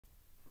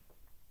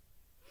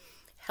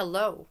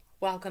Hello,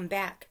 welcome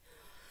back.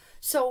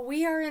 So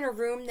we are in a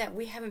room that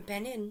we haven't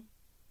been in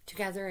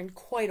together in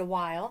quite a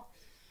while.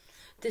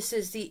 This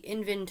is the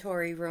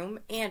inventory room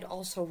and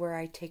also where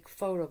I take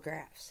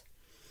photographs.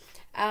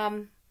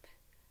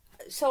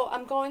 So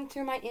I'm going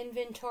through my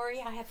inventory.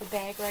 I have a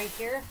bag right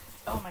here.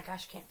 Oh my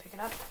gosh, can't pick it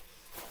up.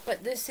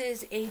 But this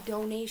is a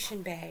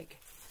donation bag.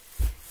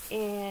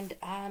 And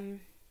I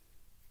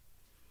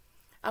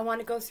want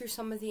to go through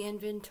some of the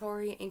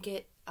inventory and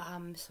get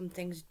some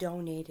things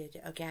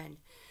donated again.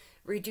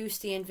 Reduce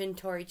the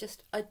inventory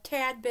just a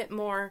tad bit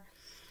more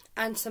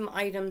on some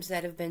items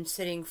that have been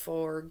sitting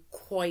for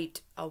quite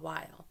a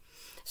while.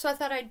 So I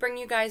thought I'd bring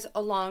you guys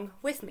along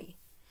with me.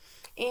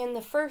 And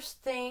the first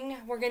thing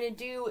we're going to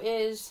do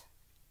is,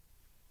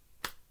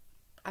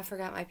 I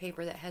forgot my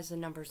paper that has the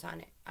numbers on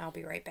it. I'll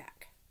be right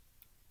back.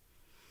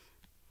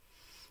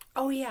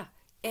 Oh yeah,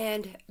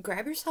 and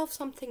grab yourself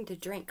something to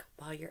drink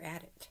while you're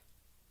at it.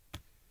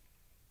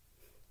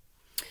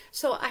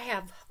 So I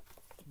have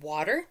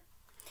water,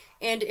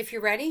 and if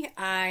you're ready,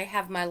 I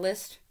have my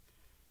list,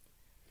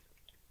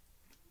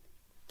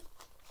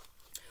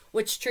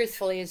 which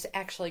truthfully is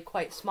actually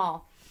quite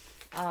small.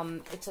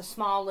 It's a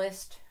small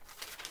list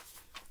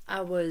I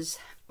was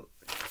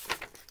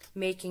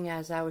making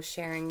as I was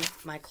sharing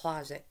my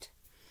closet.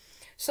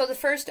 So the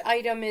first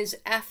item is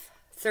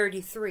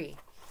F33,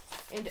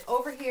 and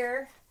over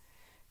here,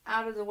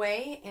 out of the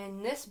way,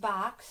 in this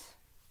box,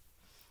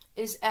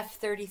 is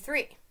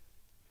F33.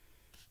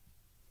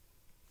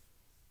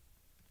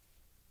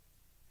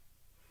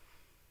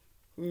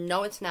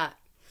 No, it's not.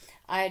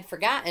 I had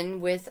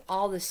forgotten with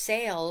all the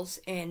sales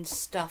and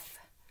stuff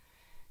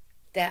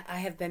that I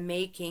have been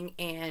making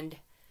and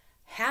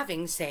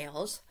having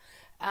sales.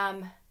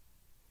 I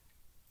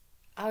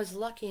was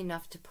lucky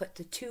enough to put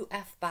the two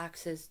F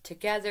boxes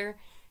together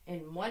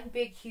in one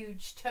big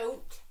huge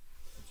tote.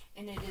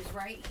 And it is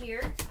right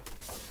here.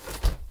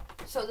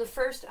 So the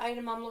first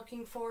item I'm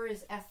looking for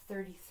is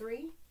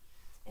F33.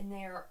 And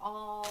they are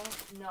all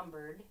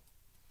numbered.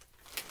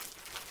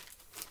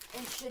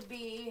 And should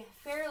be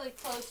fairly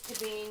close to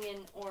being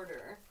in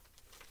order.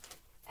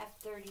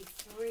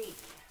 F33.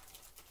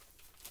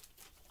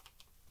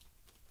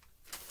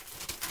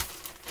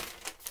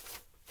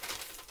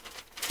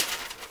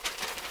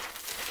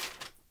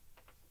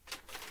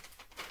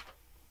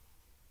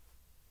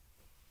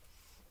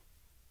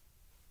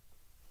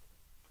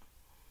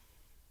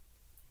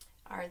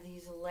 Are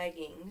these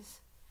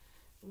leggings?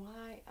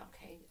 Why?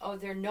 Okay. Oh,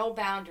 they're no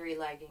boundary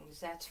leggings.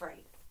 That's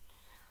right.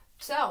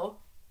 So,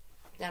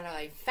 now that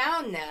I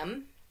found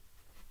them,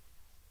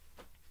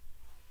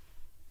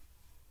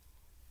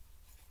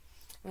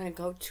 I'm going to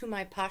go to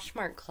my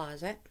Poshmark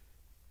closet.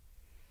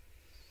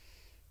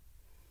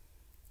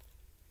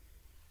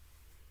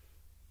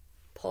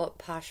 Pull up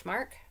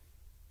Poshmark.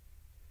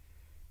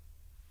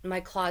 My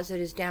closet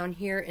is down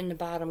here in the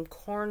bottom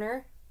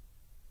corner.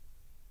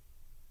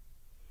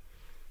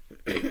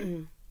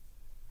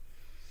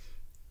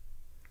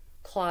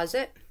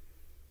 Closet.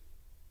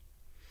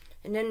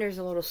 And then there's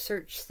a little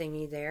search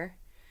thingy there.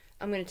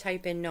 I'm going to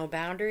type in no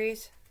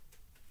boundaries.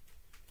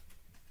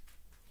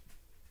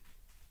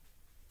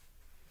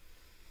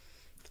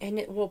 And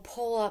it will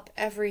pull up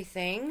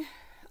everything.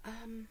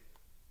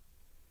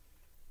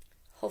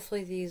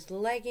 Hopefully these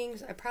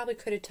leggings. I probably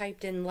could have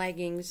typed in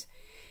leggings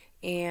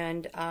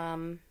and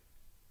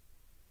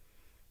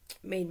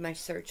made my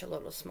search a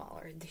little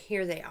smaller.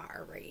 Here they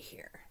are right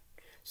here.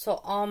 So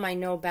all my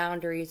no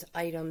boundaries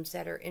items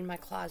that are in my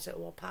closet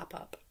will pop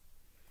up.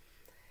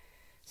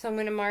 So I'm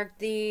going to mark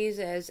these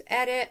as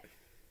edit,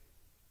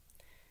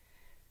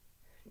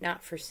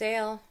 not for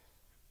sale,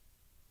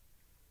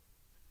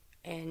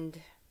 and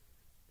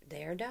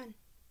they are done.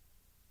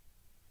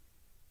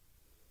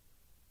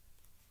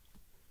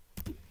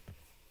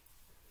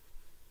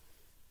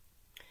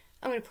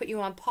 I'm going to put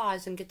you on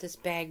pause and get this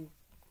bag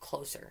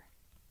closer.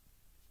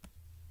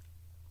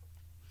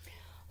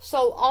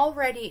 So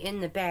already in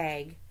the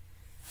bag,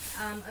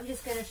 I'm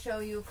just going to show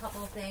you a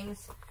couple of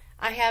things.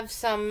 I have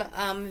some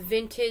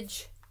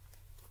vintage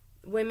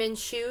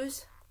women's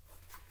shoes.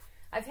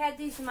 I've had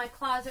these in my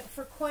closet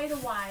for quite a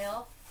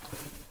while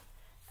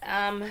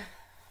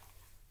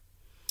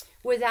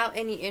without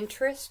any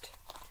interest.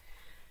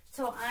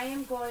 So I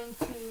am going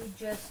to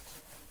just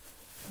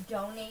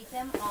donate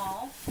them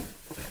all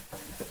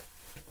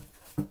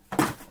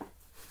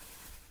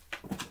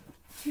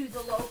to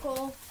the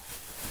local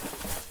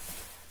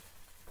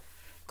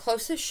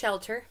closest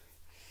shelter.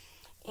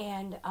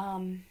 And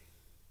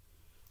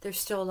there's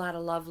still a lot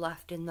of love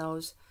left in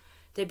those.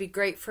 They'd be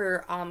great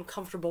for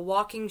comfortable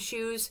walking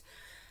shoes,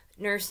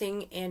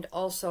 nursing, and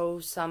also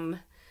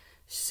some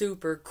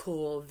super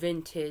cool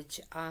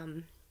vintage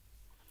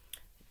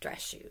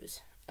dress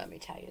shoes. Let me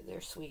tell you, they're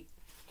sweet.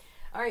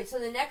 Alright, so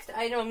the next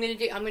item I'm going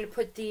to do, I'm going to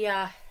put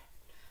the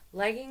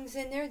leggings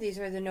in there. These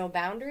are the no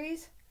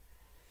boundaries.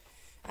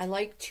 I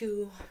like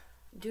to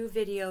do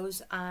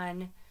videos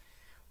on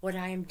what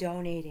I am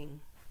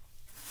donating.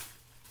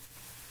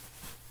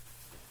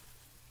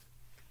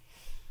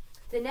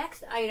 The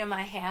next item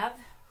I have,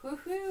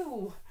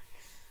 woohoo,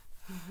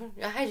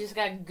 I just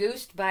got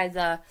goosed by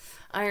the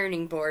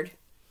ironing board.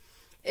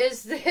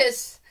 Is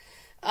this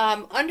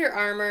Under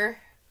Armour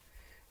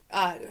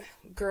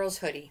girls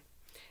hoodie.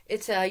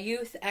 It's a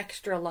youth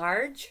extra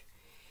large.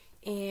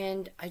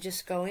 And I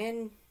just go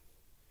in.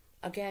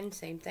 Again,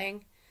 same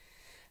thing.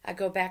 I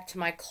go back to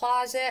my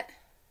closet.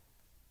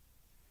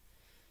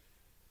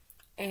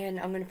 And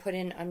I'm going to put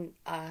in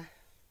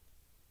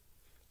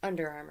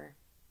Under Armour.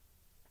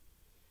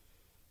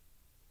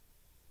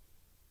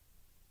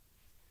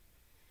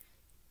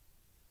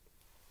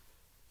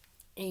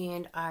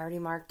 And I already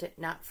marked it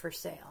not for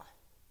sale.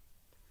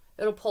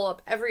 It'll pull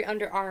up every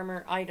Under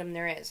Armour item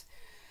there is.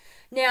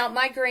 Now,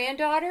 my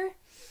granddaughter,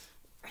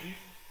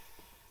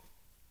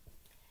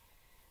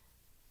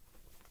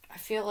 I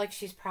feel like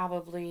she's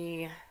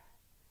probably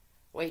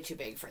way too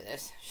big for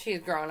this.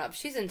 She's grown up.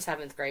 She's in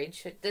 7th grade.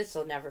 This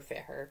will never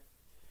fit her.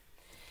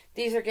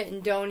 These are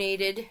getting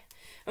donated.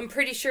 I'm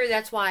pretty sure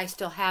that's why I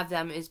still have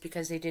them, is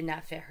because they did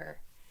not fit her.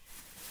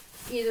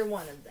 Either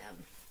one of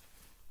them.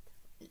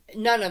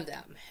 None of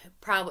them.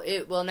 Probably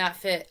it will not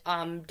fit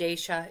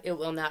Daisha. It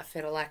will not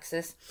fit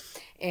Alexis.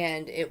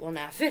 And it will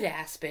not fit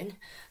Aspen.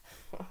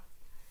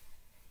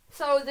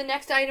 So the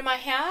next item I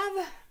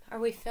have, are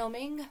we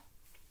filming?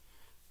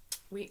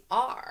 We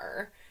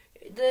are.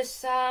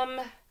 This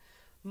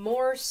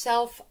More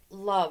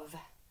Self-Love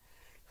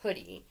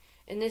hoodie.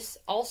 And this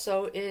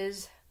also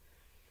is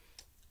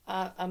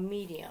a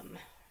medium.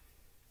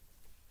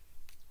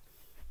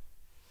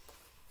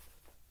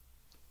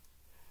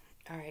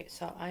 Alright,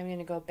 so I'm going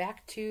to go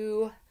back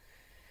to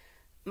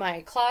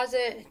my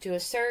closet, do a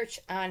search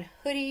on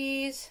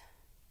hoodies,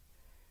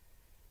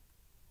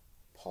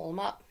 pull them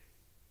up,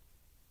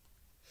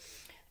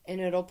 and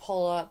it'll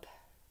pull up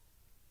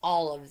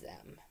all of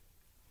them.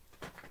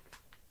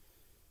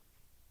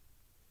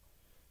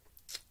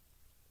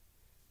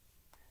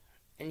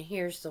 And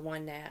here's the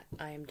one that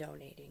I am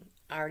donating.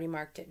 I already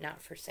marked it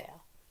not for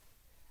sale.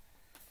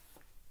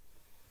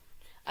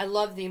 I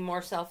love the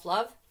More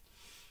Self-Love.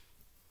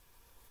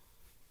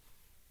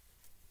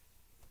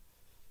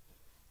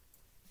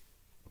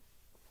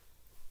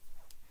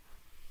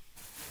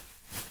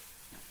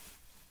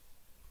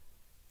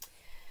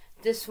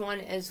 This one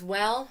as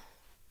well.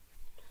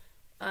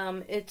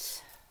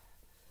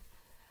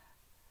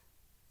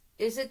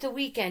 Is it the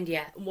weekend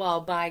yet?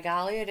 Well, by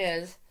golly, it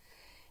is.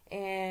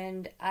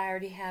 And I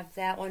already have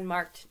that one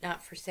marked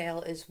not for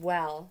sale as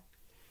well.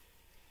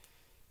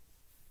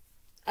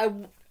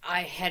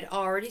 I had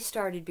already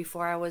started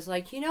before. I was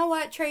like, you know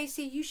what,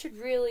 Tracy, you should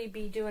really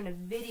be doing a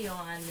video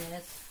on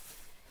this,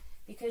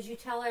 because you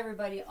tell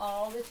everybody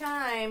all the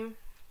time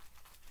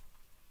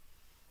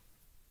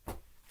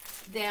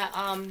that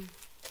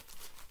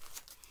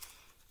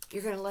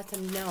you're going to let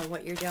them know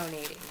what you're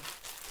donating.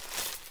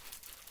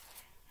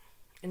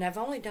 And I've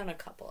only done a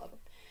couple of them.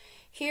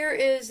 Here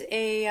is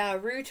a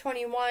Rue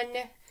 21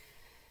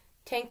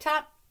 tank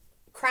top,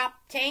 crop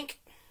tank.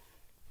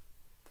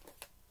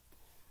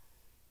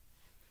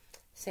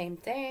 Same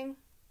thing.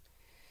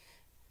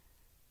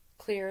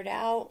 Clear it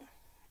out.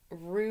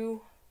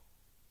 Rue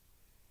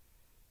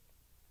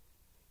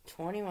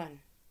 21.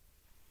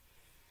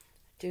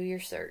 Do your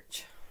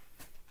search.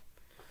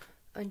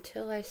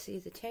 Until I see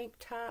the tank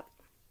top.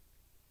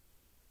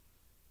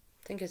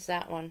 I think it's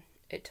that one.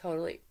 It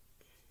totally...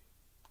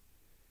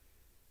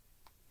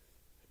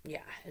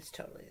 Yeah, it's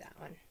totally that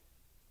one.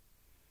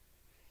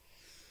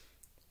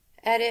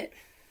 Edit.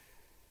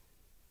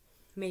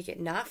 Make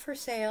it not for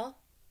sale.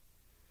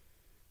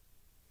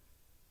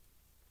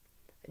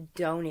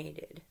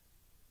 Donated.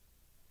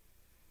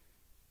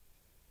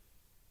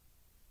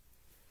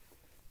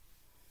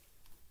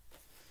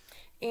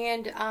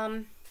 And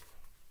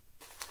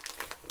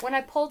when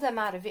I pulled them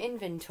out of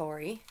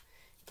inventory,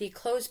 the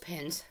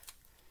clothespins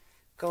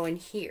go in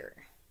here.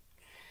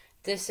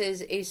 This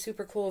is a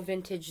super cool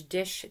vintage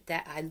dish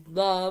that I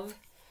love.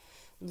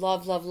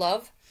 Love, love,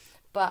 love.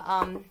 But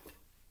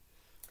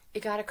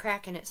it got a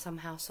crack in it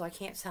somehow, so I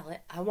can't sell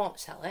it. I won't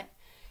sell it.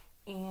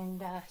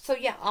 And so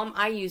yeah,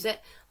 I use it.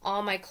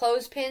 All my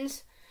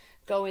clothespins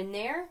go in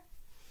there.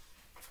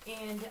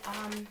 And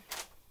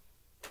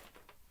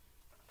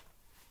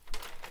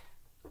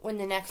when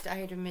the next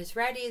item is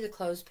ready, the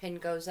clothespin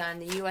goes on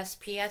the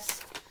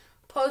USPS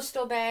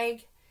postal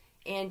bag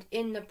and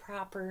in the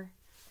proper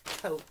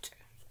tote.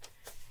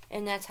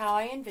 And that's how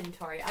I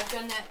inventory. I've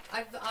done that.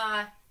 I've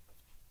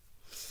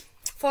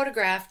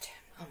photographed.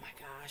 Oh my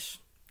gosh.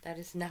 That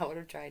is not what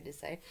I'm trying to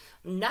say.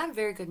 I'm not a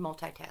very good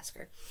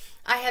multitasker.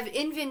 I have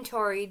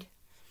inventoried.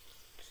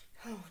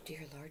 Oh,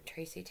 dear Lord.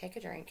 Tracy, take a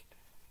drink.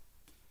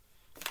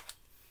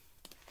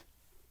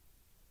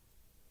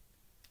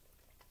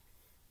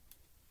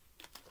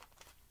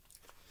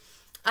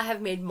 I have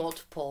made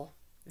multiple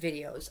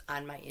videos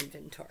on my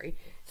inventory.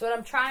 So what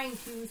I'm trying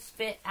to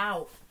spit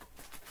out.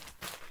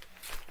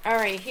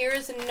 Alright,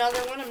 here's another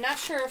one. I'm not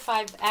sure if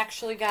I've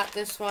actually got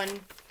this one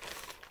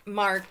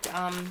marked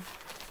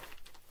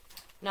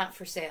not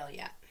for sale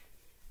yet.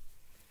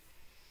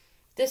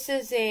 This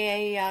is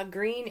a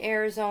green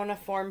Arizona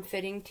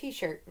form-fitting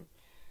t-shirt.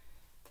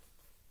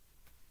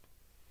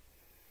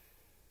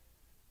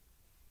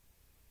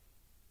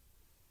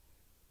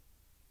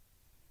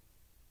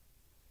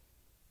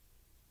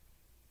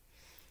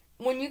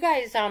 when you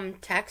guys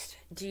text,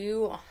 do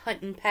you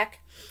hunt and peck,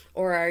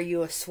 or are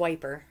you a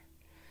swiper?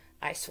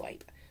 I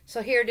swipe.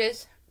 So here it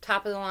is,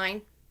 top of the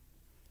line.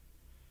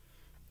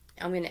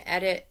 I'm going to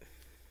edit,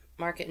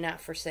 mark it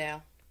not for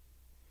sale.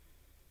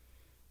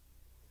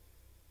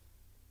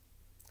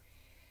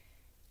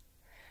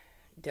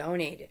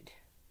 Donated.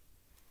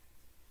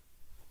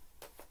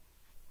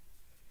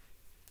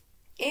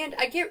 And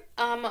I get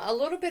a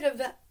little bit of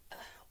the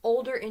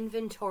older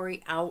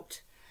inventory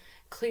out,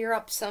 clear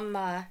up some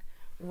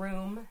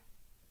room.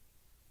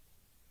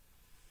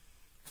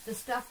 The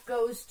stuff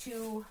goes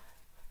to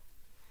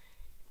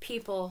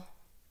people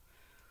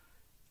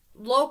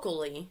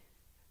locally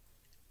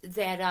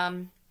that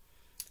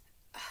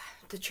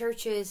the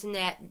churches and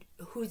that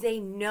who they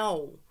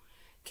know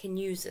can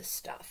use this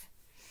stuff.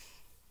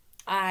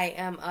 I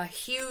am a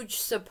huge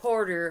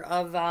supporter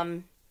of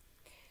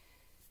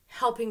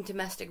helping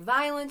domestic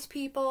violence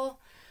people,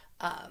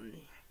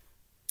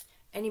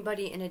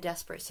 anybody in a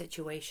desperate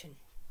situation.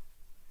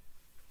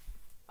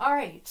 All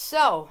right,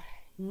 so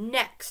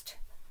next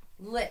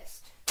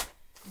list,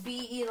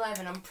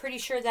 B11. I'm pretty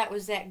sure that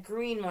was that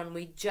green one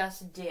we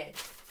just did.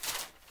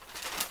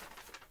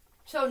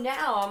 So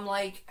now I'm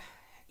like,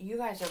 you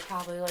guys are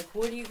probably like,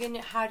 what are you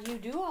gonna, how do you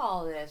do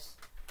all this?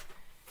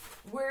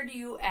 Where do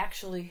you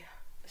actually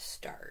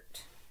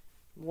start?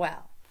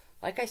 Well,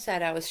 like I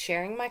said, I was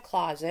sharing my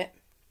closet.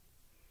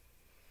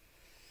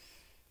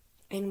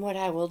 And what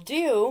I will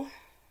do,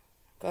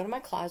 go to my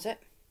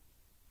closet.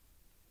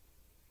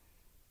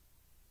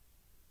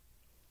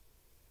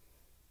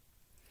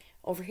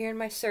 Over here in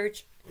my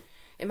search,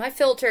 in my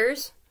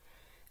filters,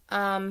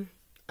 I'm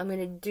going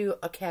to do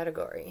a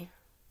category.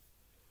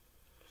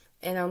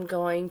 And I'm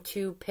going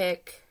to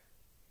pick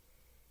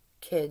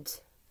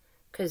kids.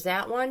 Because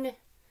that one,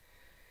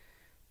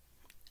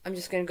 I'm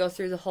just going to go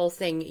through the whole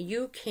thing.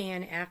 You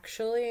can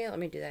actually, let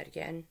me do that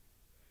again.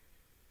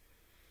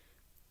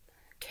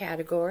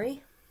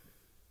 Category.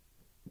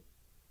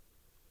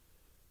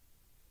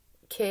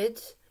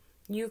 Kids.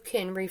 You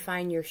can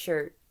refine your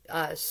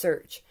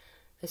search.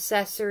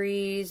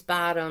 Accessories,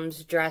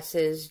 bottoms,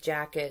 dresses,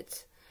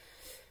 jackets,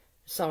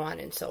 so on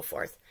and so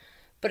forth.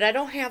 But I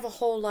don't have a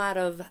whole lot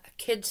of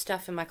kids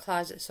stuff in my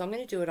closet, so I'm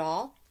going to do it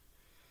all.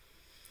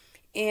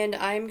 And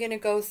I'm going to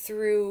go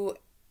through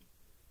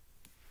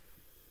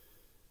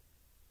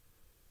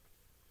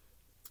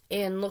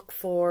and look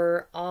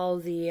for all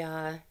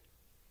the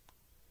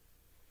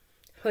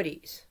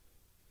hoodies.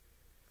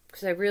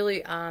 Because I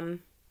really,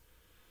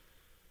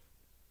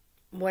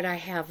 what I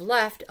have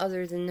left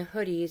other than the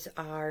hoodies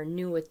are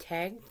new with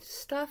tagged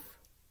stuff.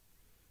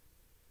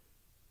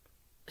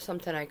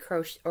 Something I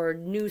crochet, or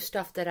new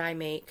stuff that I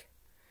make.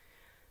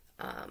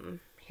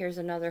 Here's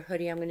another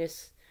hoodie. I'm going to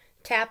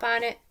tap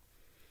on it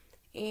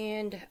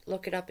and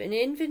look it up in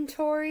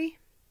inventory.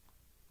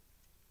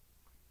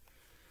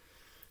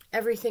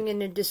 Everything in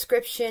the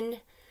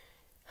description,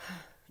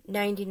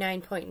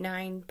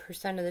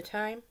 99.9% of the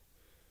time,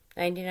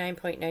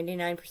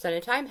 99.99% of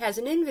the time has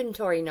an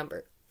inventory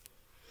number.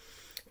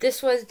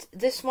 This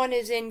one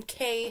is in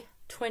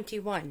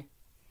K21.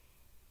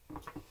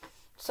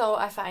 So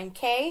I find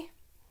K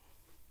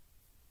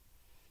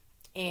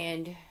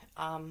and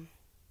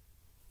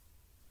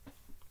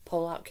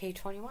pull out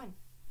K21.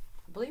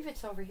 I believe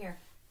it's over here.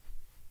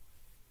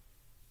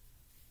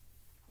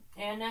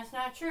 And that's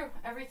not true.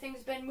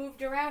 Everything's been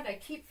moved around. I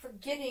keep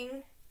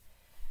forgetting.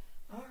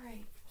 All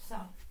right, so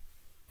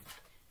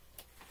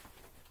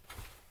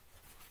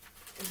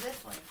is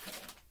this one K?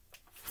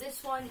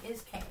 This one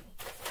is K.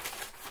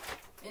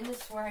 And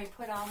this is where I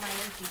put all my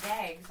empty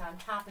bags on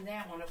top of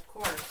that one, of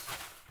course.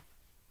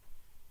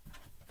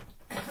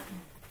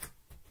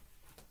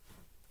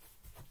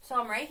 So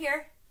I'm right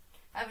here.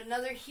 I have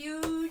another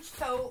huge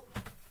tote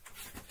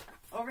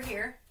over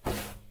here.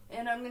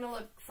 And I'm going to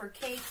look for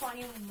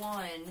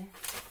K21.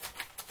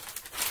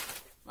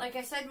 Like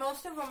I said,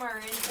 most of them are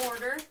in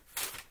order.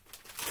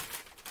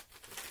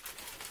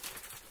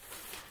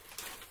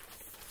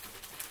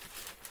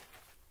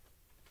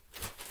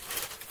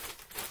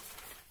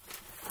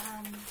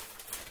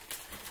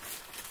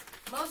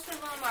 Most of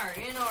them are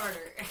in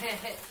order.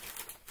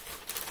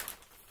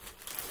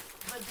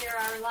 But there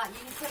are a lot. You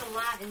can put a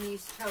lot in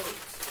these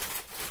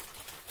totes.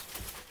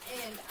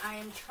 And I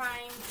am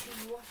trying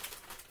to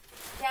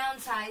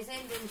downsize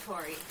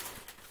inventory.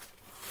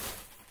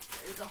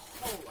 There's a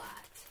whole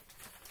lot.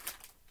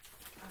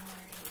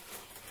 Alright.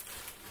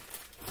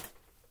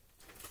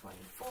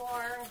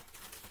 24.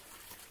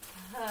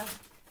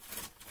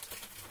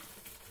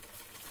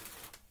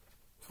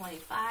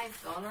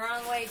 25. Going the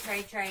wrong way,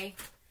 Trey.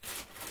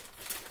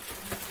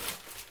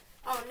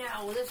 Oh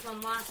no, this one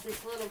lost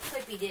this little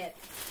clippy dip.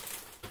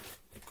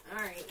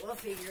 Alright, we'll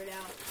figure it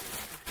out.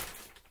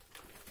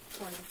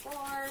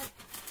 24.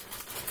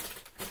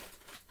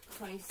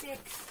 26.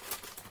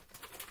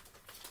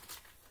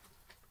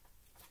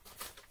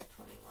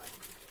 21.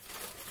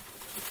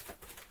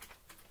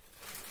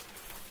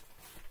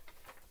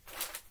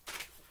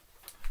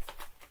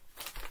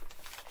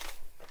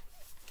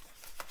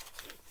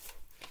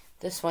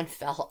 This one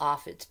fell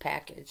off its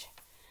package.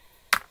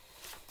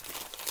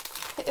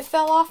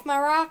 fell off my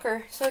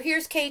rocker. So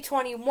here's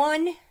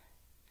K21.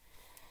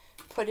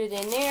 Put it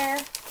in there.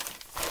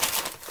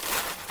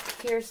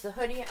 Here's the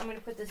hoodie. I'm going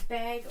to put this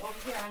bag over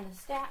here on the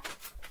stack.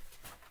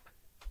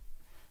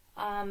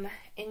 And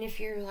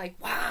if you're like,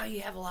 wow, you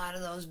have a lot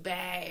of those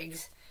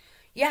bags.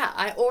 Yeah,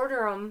 I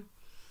order them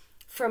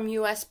from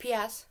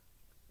USPS,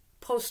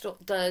 postal,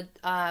 the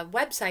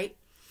website.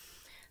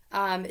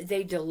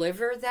 They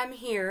deliver them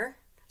here,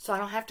 so I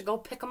don't have to go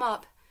pick them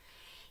up.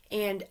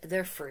 And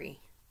they're free.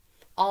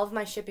 All of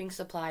my shipping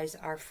supplies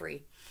are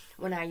free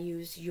when I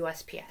use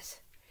USPS.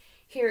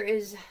 Here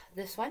is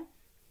this one.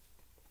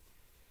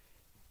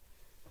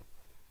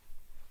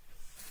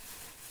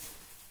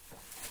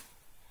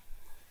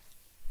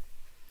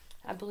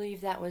 I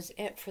believe that was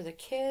it for the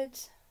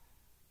kids.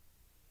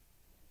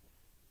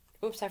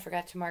 Oops, I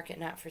forgot to mark it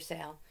not for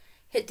sale.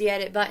 Hit the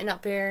edit button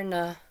up there in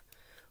the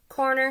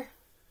corner.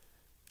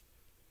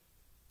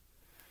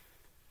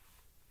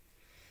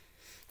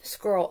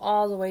 Scroll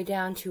all the way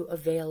down to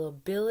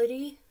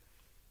availability.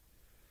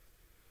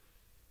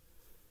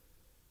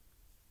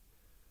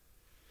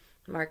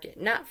 Mark it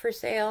not for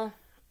sale.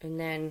 And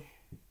then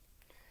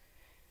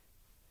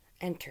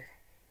enter.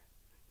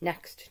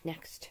 Next,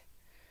 next.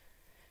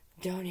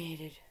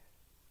 Donated.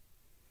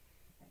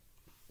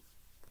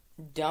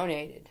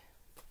 Donated.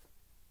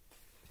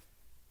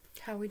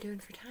 How are we doing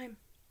for time?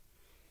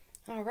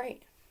 All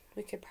right.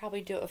 We could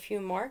probably do a few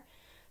more.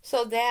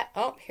 So that,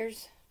 oh,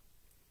 here's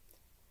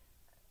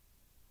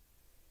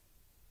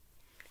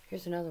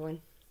another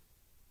one.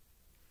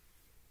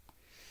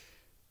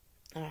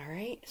 All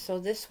right. So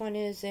this one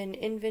is in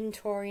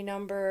inventory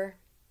number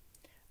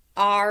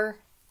R4.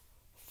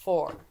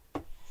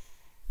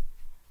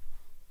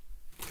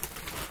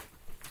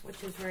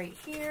 Which is right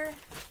here.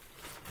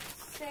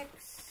 6,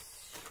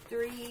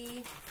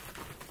 3,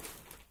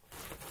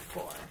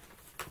 4.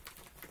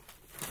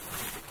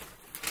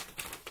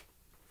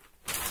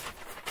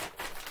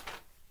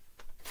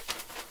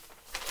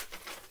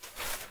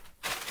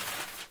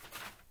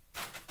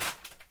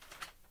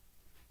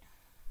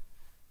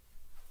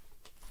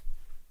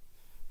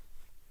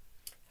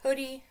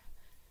 Hoodie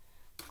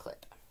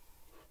clip.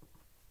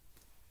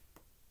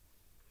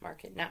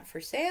 Mark it not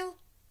for sale.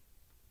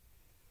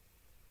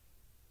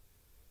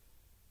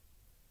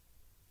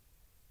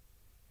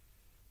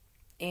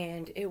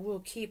 And it will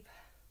keep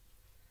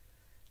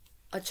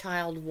a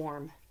child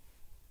warm.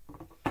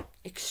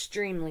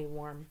 Extremely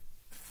warm.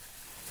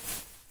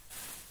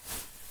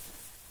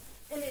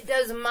 And it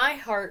does my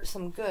heart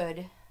some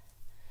good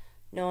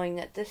knowing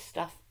that this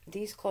stuff,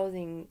 these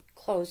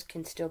clothes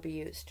can still be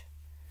used.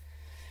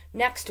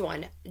 Next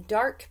one,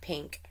 dark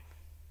pink.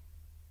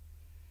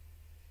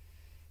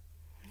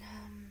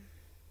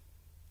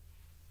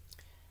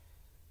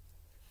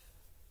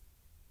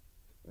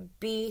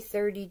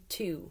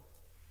 B32.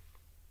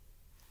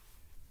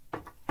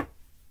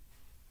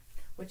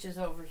 Which is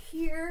over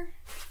here.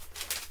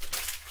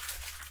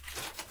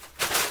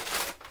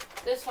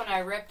 This one I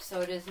ripped,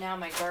 so it is now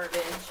my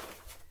garbage.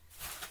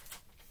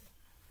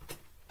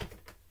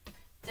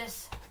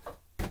 This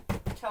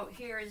tote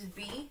here is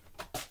B.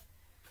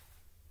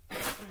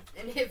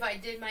 And if I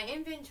did my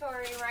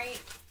inventory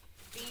right,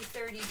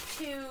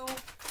 B32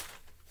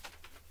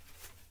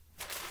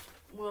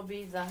 will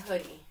be the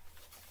hoodie.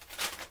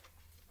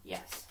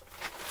 Yes.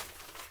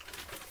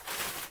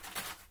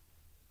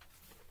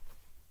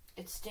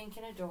 It's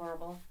stinking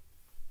adorable.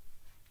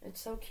 It's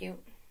so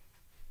cute.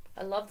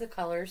 I love the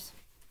colors.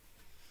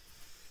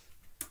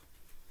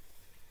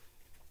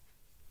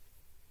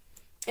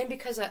 And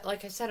because,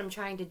 like I said, I'm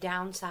trying to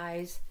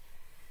downsize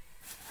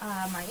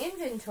my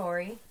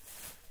inventory,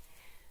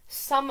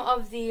 some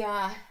of the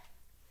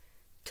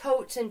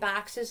totes and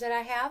boxes that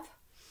I have,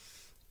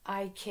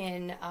 I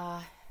can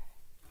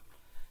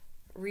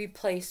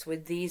replace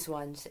with these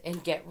ones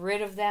and get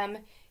rid of them.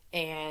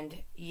 And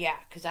yeah,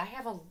 because I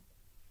have a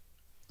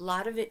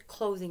lot of it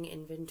clothing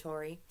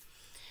inventory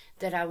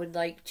that I would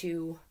like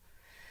to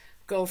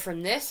go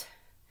from this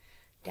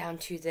down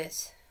to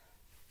this.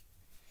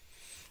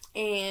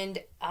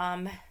 And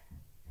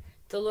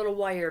the little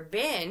wire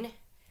bin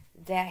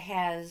that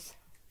has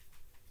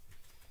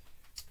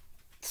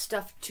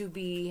stuff to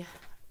be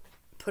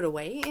put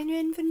away in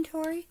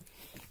inventory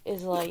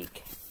is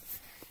like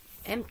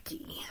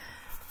empty.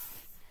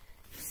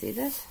 See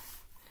this?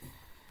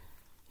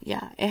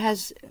 Yeah, it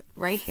has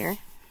right here.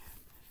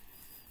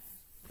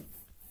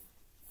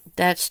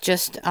 That's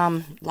just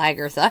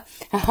Lagertha.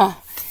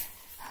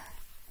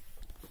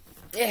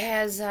 It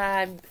has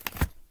a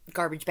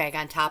garbage bag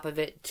on top of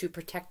it to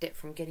protect it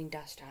from getting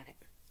dust on it.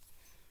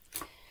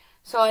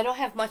 So I don't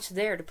have much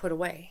there to put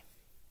away.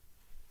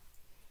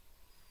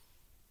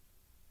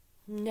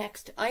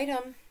 Next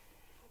item.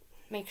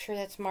 Make sure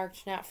that's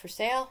marked not for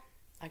sale.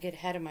 I get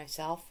ahead of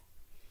myself.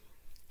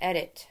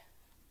 Edit.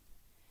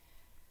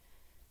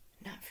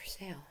 Not for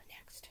sale.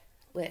 Next.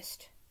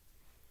 List.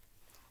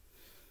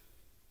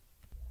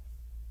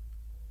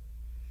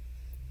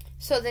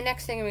 So the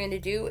next thing I'm going to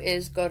do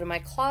is go to my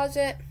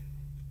closet,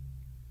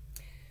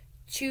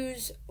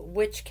 choose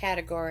which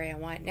category I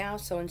want now.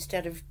 So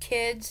instead of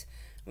kids,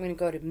 I'm going to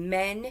go to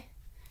men.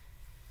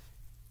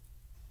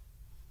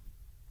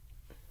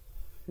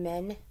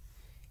 Men.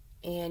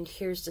 And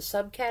here's the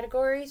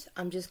subcategories.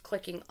 I'm just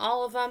clicking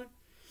all of them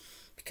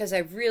because I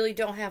really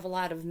don't have a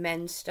lot of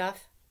men's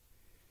stuff.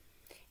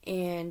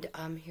 And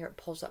here it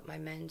pulls up my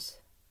men's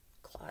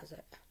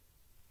closet.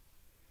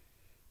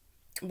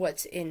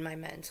 What's in my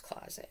men's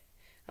closet.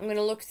 I'm going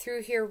to look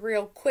through here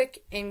real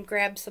quick and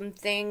grab some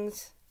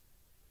things.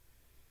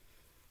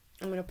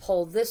 I'm going to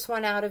pull this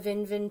one out of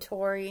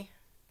inventory.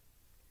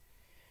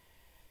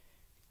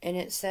 And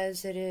it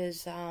says it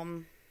is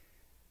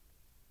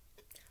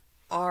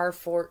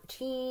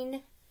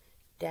R14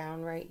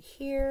 down right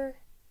here.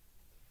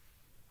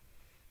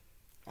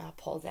 I'll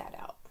pull that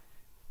out.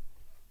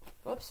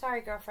 Whoops,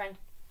 sorry, girlfriend.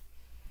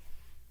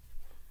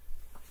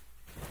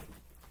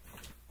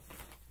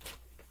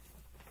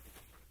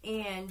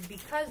 And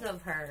because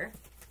of her,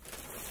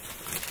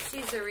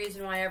 she's the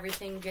reason why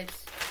everything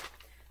gets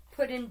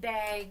put in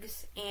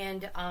bags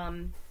and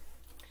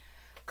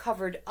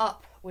covered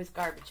up with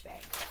garbage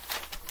bags.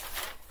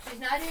 She's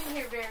not in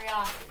here very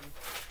often,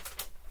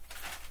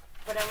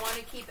 but I want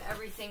to keep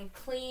everything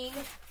clean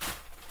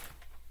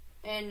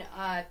and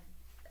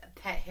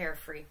pet hair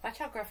free.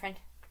 Watch out, girlfriend.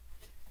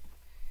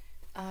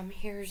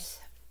 Here's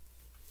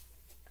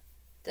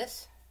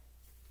this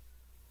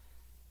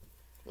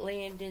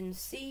Land and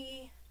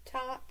Sea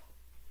top.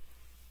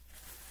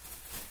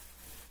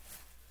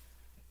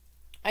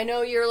 I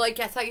know you're like,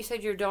 I thought you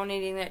said you're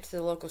donating that to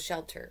the local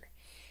shelter.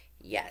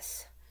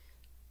 Yes.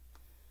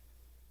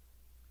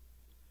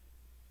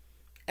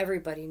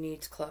 Everybody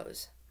needs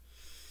clothes.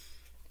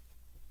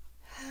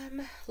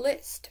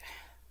 List.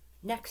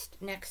 Next,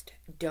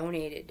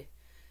 donated.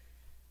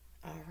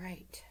 All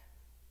right.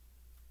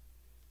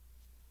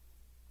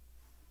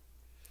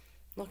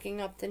 Looking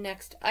up the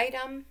next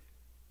item.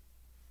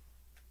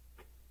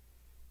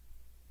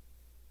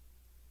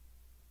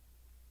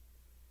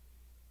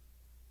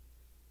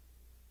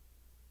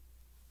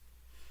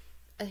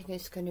 I think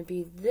it's going to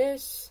be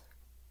this.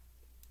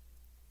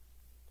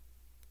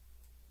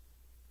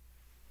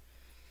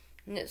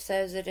 And it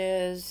says it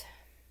is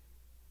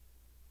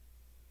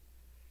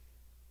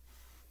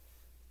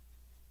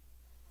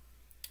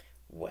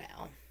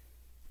well,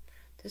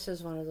 this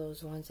is one of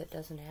those ones that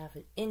doesn't have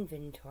an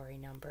inventory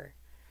number.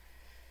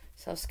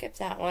 So I'll skip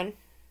that one.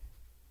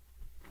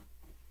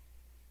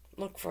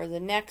 Look for the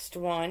next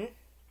one.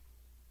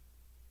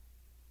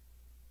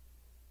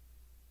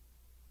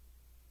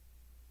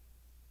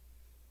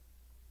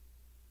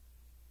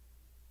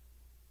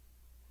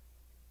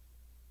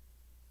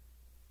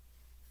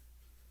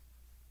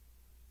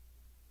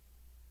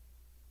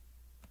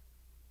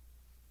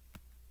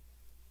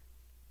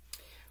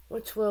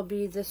 Which will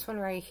be this one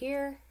right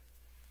here.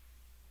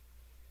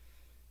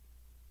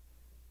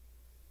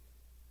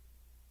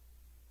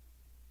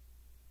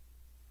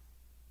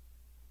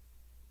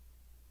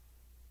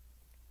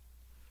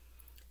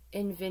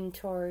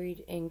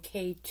 Inventoried in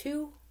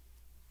K2.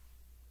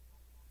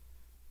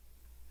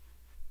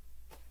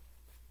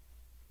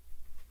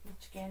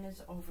 Which again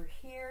is over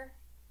here.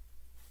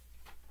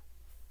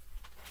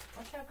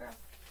 Watch out, girl.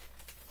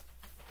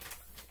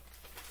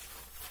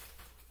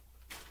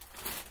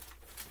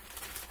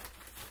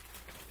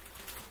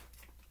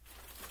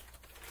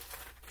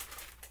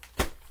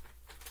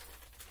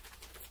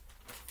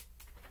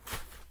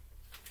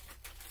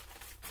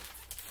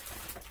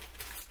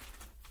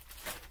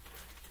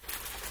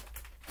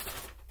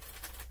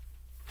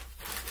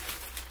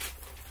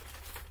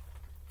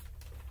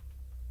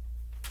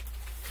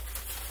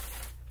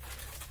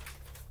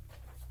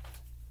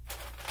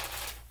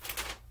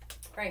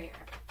 Right here.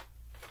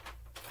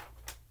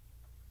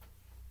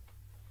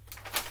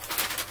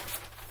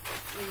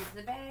 Leave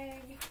the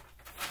bag.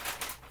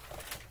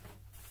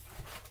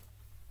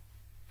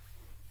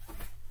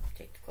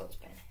 Take the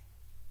clothespin.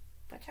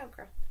 Watch out,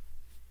 girl.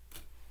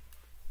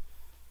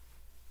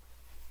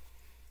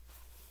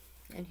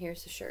 And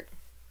here's the shirt.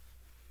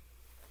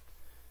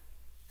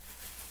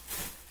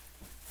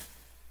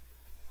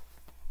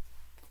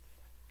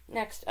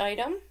 Next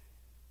item.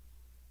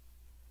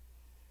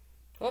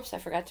 Whoops, I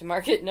forgot to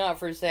mark it not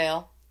for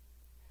sale.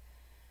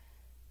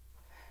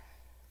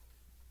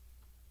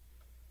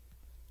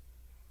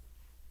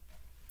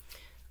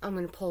 I'm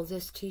going to pull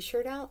this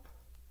t-shirt out.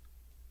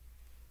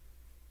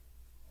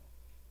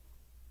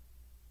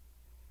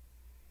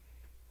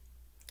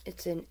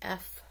 It's in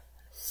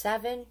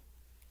F7,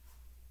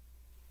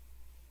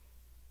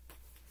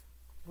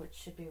 which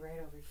should be right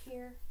over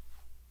here.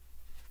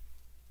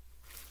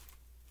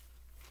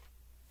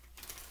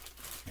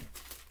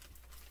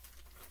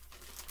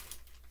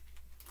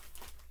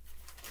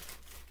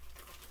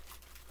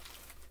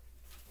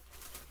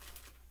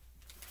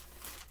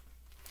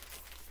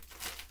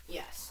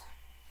 Yes.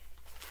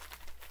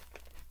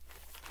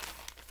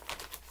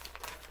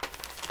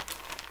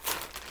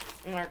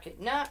 Mark it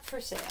not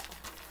for sale.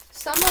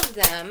 Some of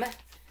them,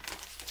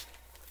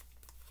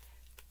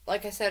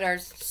 like I said, are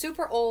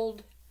super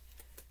old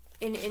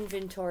in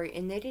inventory,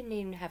 and they didn't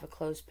even have a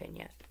clothespin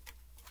yet.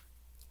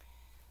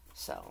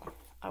 So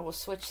I will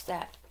switch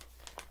that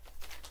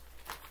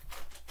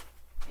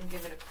and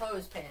give it a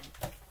clothespin.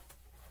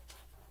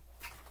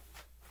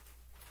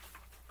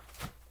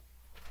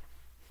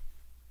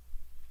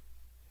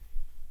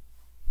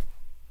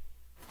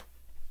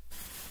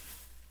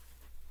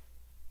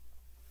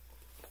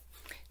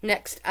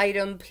 Next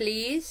item,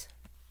 please.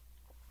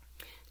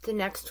 The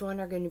next one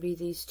are going to be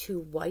these two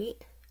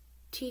white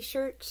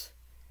t-shirts.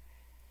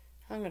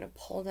 I'm going to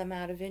pull them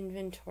out of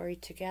inventory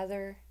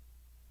together.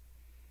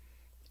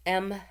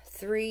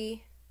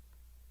 M3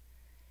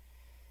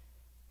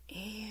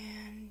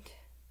 and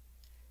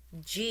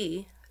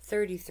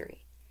G33.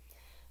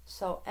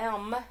 So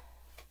M,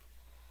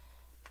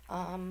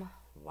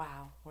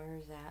 wow, where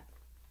is that?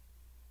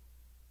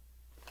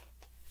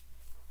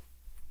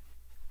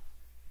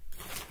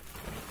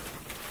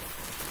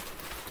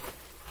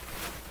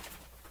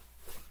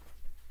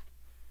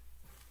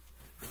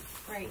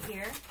 Right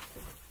here.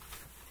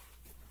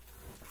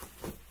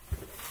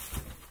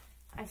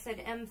 I said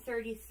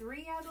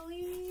M33, I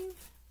believe.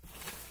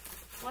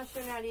 Must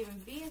there not even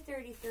be a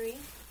 33.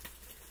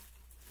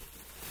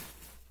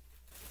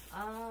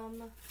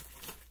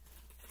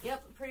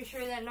 Yep, pretty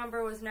sure that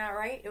number was not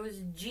right. It was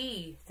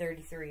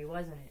G33,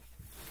 wasn't it?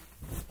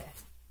 Okay.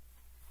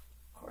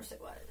 Of course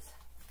it was.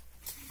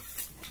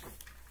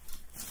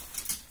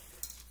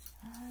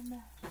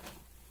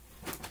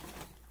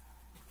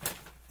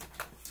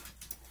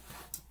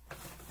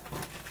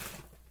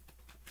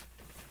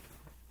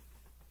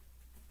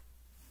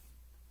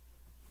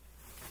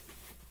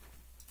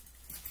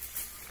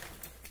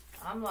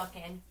 I'm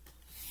looking.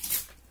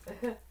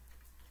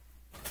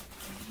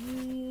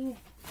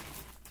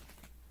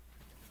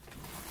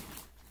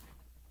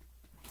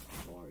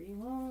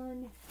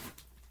 G41.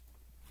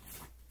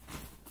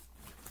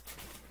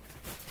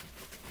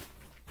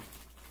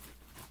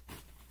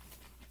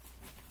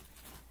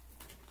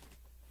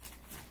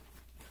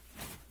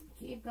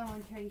 Keep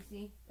going,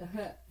 Tracy.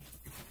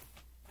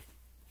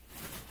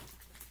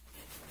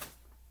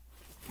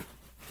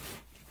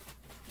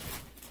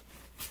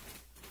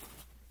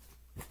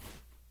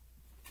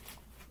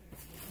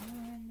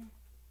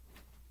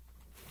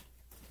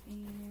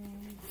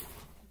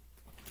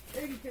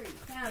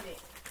 Found it.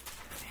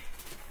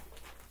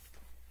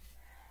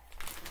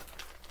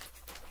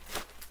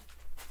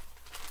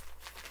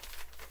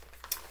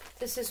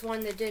 This is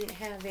one that didn't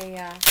have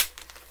a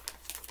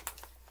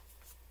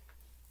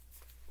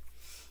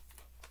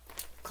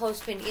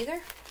clothespin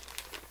either.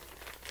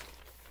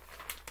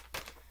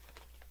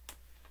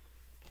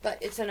 But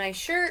it's a nice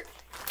shirt.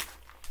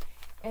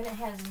 And it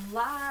has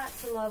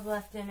lots of love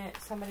left in it.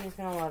 Somebody's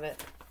going to love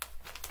it.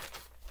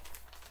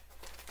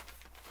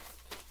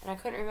 And I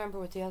couldn't remember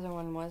what the other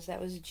one was. That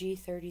was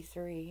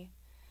G33.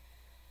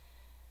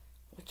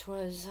 Which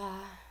was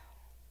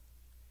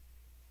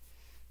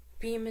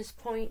Bemis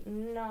Point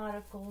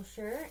nautical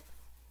shirt.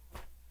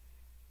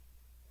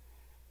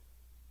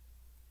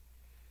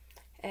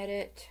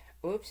 Edit.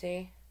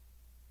 Oopsie.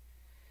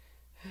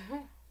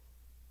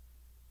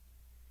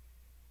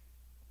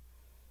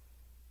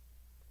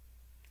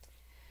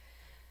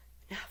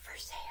 Not for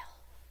sale.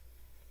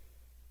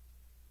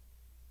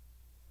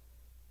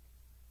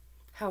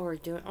 How we're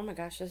doing. Oh my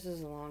gosh, this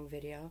is a long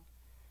video.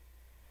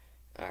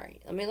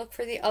 Alright, let me look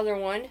for the other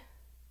one.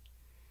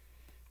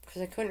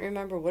 Because I couldn't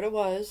remember what it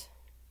was.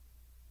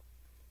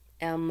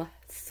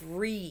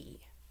 M3.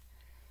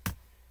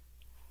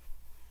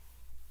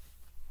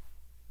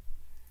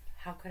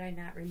 How could I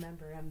not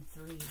remember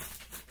M3? Right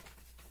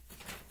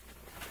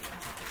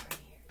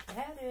here.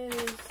 That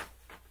is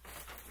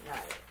not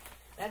it.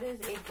 That is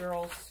a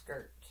girl's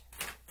skirt.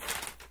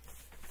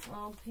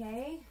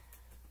 Okay.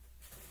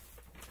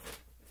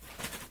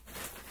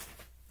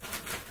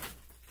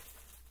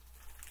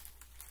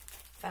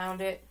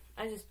 Found it.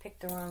 I just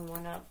picked the wrong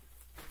one up.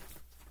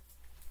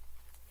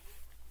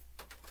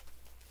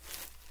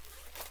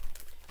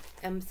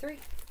 M3.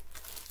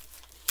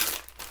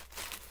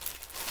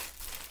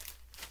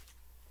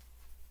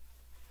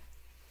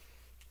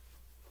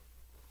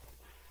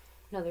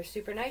 Another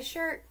super nice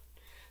shirt.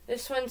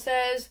 This one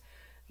says,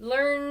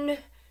 learn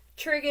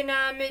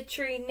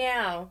trigonometry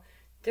now.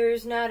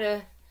 There's not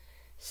a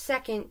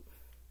second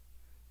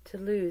to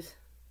lose.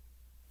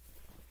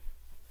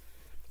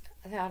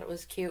 I thought it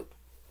was cute.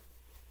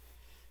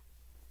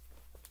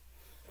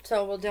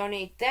 So we'll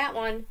donate that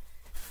one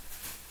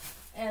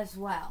as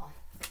well.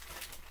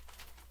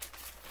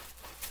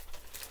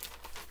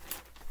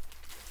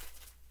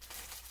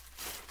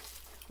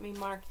 Let me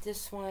mark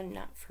this one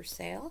not for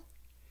sale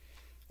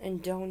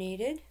and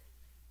donated.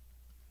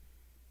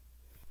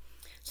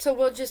 So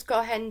we'll just go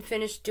ahead and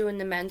finish doing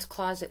the men's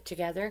closet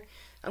together.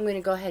 I'm going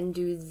to go ahead and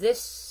do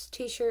this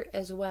t-shirt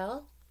as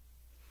well.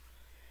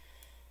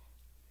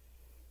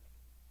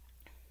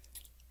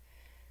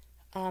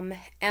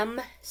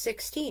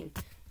 M16.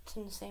 It's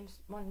in the same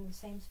one in the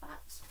same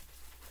spots,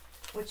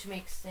 which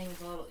makes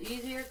things a little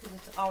easier because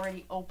it's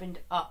already opened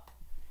up.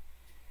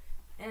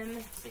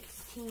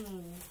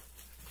 M16.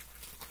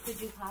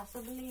 Could you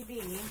possibly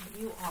be?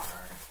 You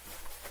are.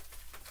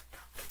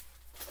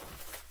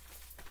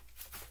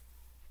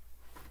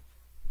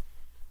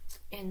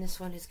 And this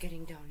one is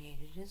getting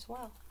donated as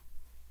well.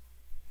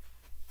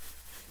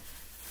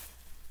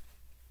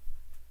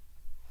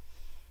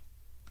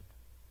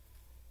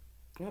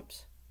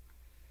 Oops.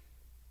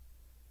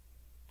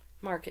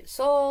 Market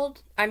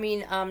sold. I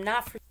mean,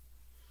 not for...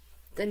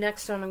 The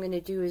next one I'm going to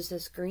do is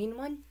this green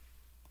one.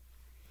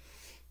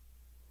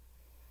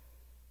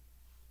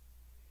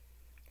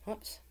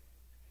 Whoops.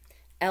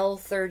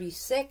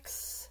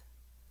 L36.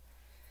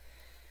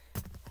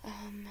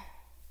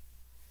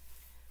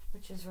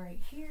 Which is right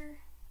here.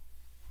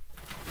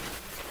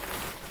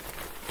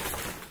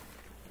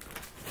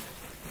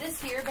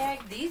 This here bag,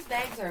 these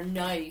bags are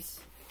nice.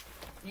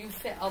 You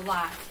fit a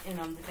lot in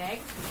them. The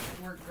bags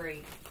work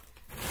great.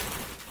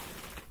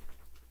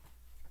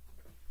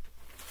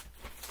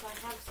 So I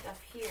have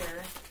stuff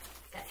here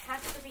that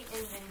has to be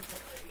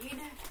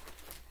inventoried.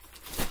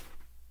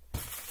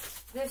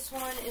 This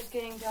one is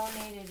getting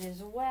donated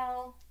as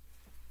well.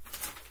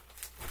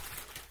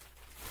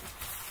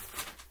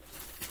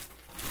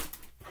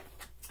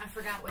 I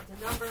forgot what the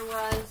number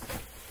was.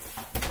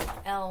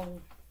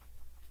 L.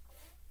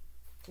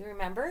 Do you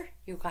remember,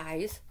 you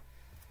guys?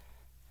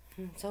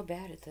 I'm so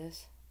bad at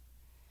this.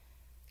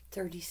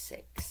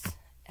 36.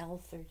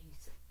 L36.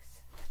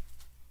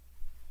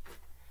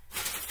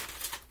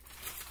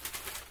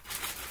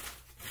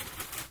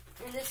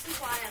 And this is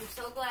why I'm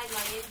so glad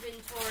my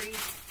inventory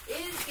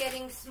is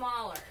getting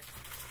smaller.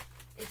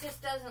 It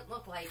just doesn't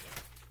look like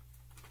it.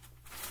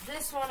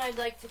 This one I'd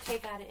like to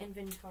take out of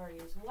inventory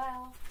as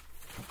well.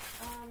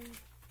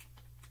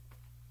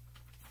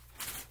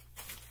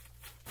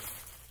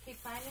 Keep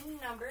finding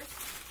the numbers.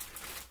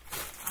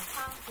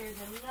 Here's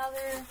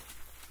another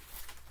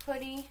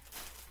hoodie.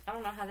 I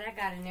don't know how that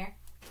got in there.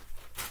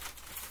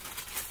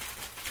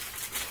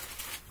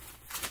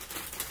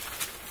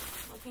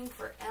 Looking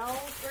for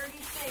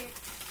L36.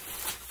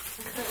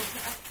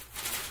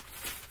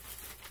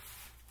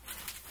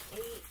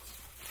 8.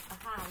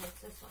 Aha, what's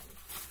this one?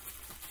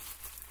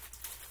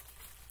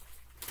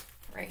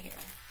 Right here.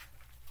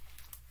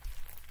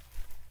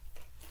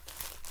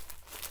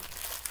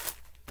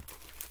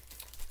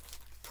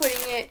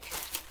 Putting it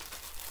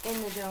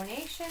in the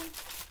donation.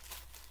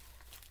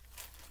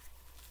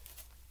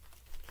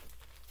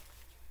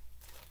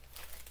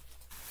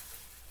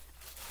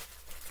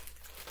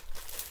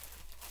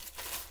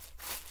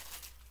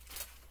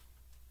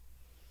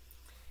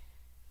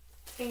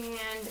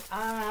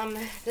 And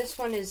this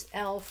one is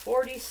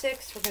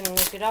L46. We're going to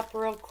look it up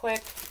real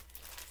quick.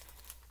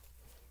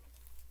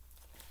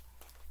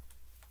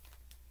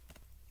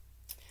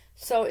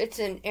 So it's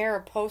an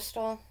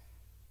Aeropostale.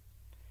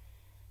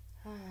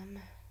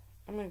 I'm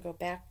going to go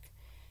back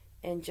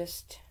and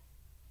just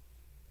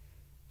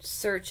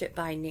search it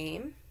by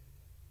name.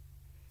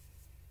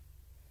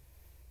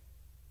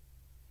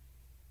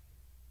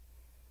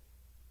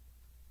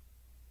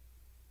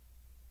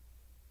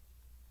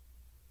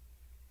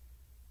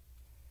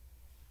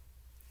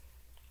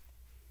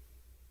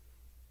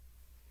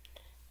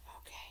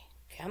 Okay,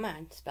 come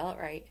on, spell it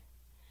right.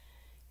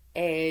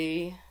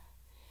 A-E-R-O.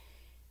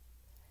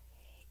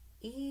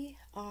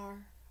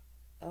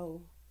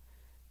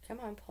 Come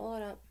on, pull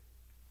it up.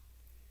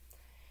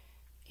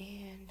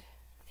 And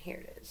here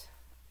it is.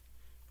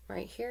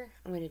 Right here.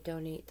 I'm going to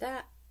donate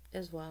that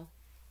as well.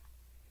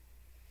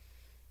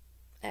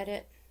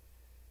 Edit.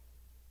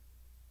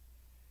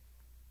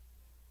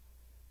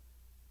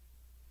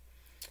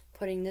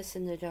 Putting this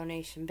in the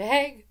donation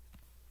bag.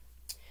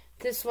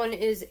 This one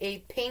is a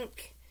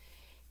pink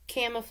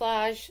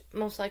camouflage,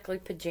 most likely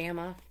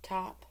pajama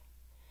top.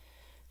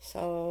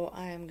 So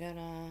I am going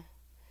to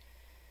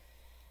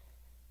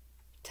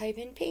type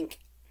in pink.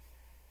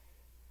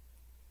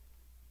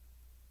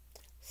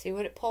 See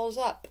what it pulls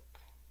up.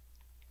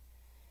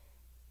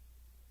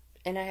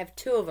 And I have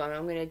 2 of them.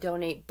 I'm going to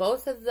donate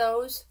both of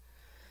those.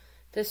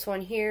 This one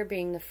here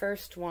being the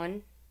first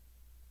one.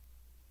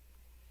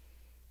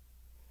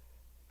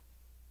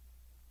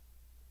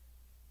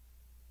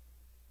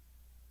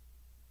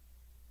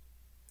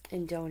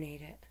 And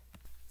donate it.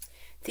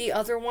 The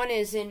other one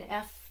is in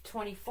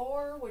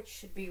F24, which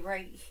should be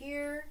right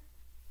here.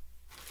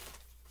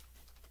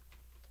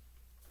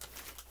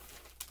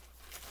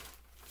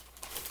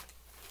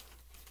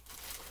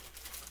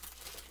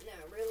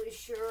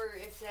 Sure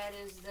if that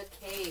is the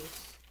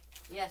case.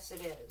 Yes,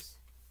 it is.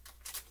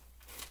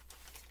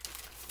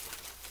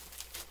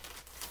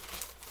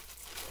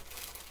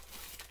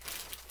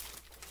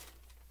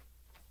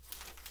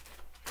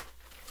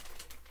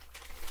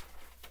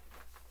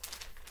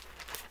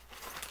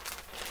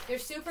 They're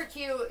super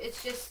cute.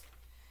 It's just,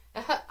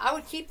 I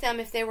would keep them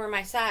if they were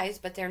my size,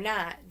 but they're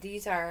not.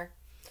 These are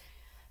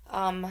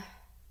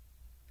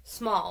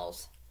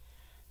smalls.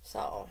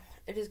 So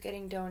it is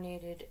getting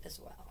donated as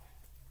well.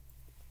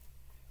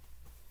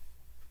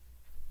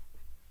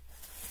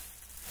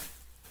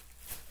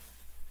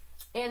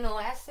 And the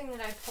last thing that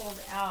I pulled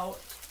out,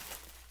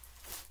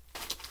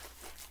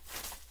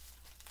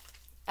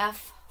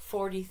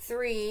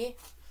 F43,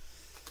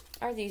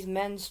 are these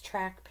men's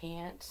track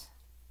pants.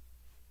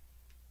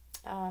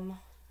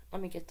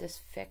 Let me get this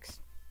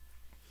fixed.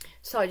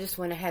 So I just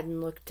went ahead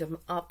and looked them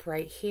up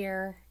right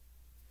here.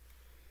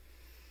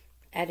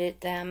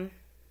 Edit them.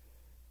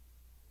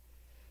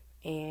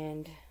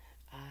 And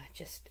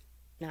just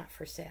not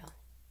for sale.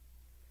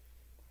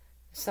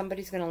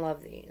 Somebody's going to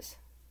love these.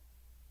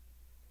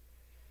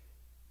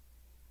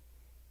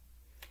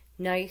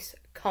 Nice,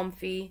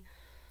 comfy,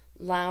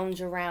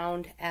 lounge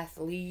around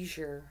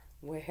athleisure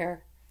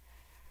wear.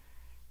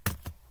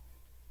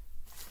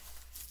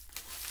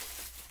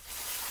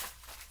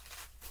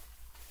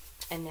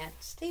 And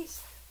that's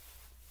these.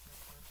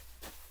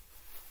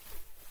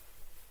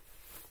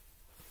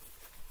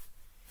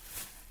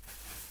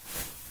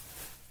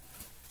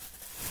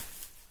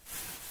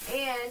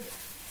 And,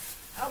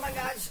 oh my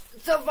gosh,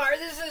 so far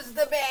this is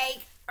the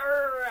bag.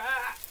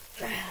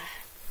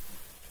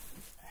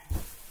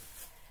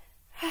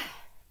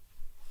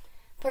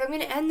 But I'm going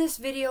to end this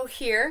video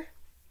here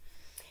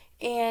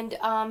and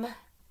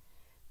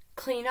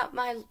clean up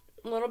my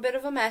little bit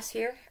of a mess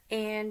here.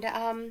 And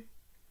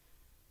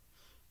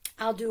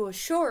I'll do a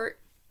short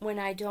when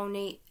I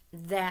donate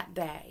that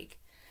bag.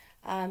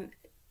 Oh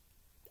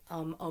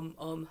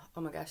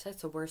my gosh,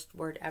 that's the worst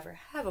word ever.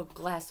 Have a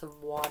glass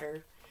of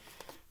water.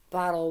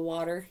 Bottle of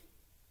water.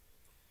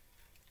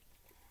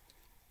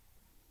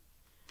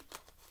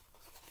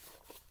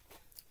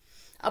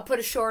 I'll put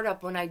a short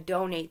up when I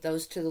donate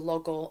those to the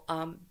local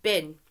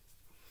bin.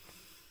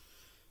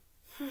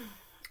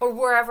 Or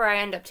wherever I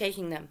end up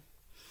taking them.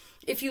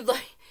 If you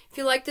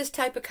like this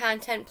type of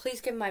content,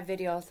 please give my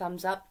video a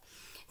thumbs up.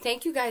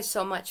 Thank you guys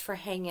so much for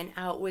hanging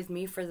out with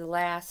me for the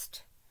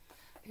last,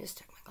 I just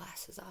took my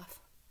glasses off,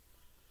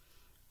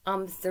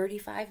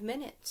 35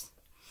 minutes.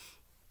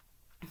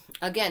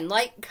 Again,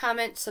 like,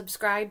 comment,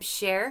 subscribe,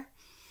 share.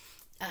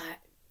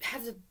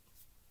 Have the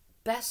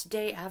best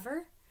day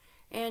ever,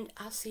 and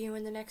I'll see you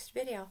in the next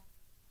video.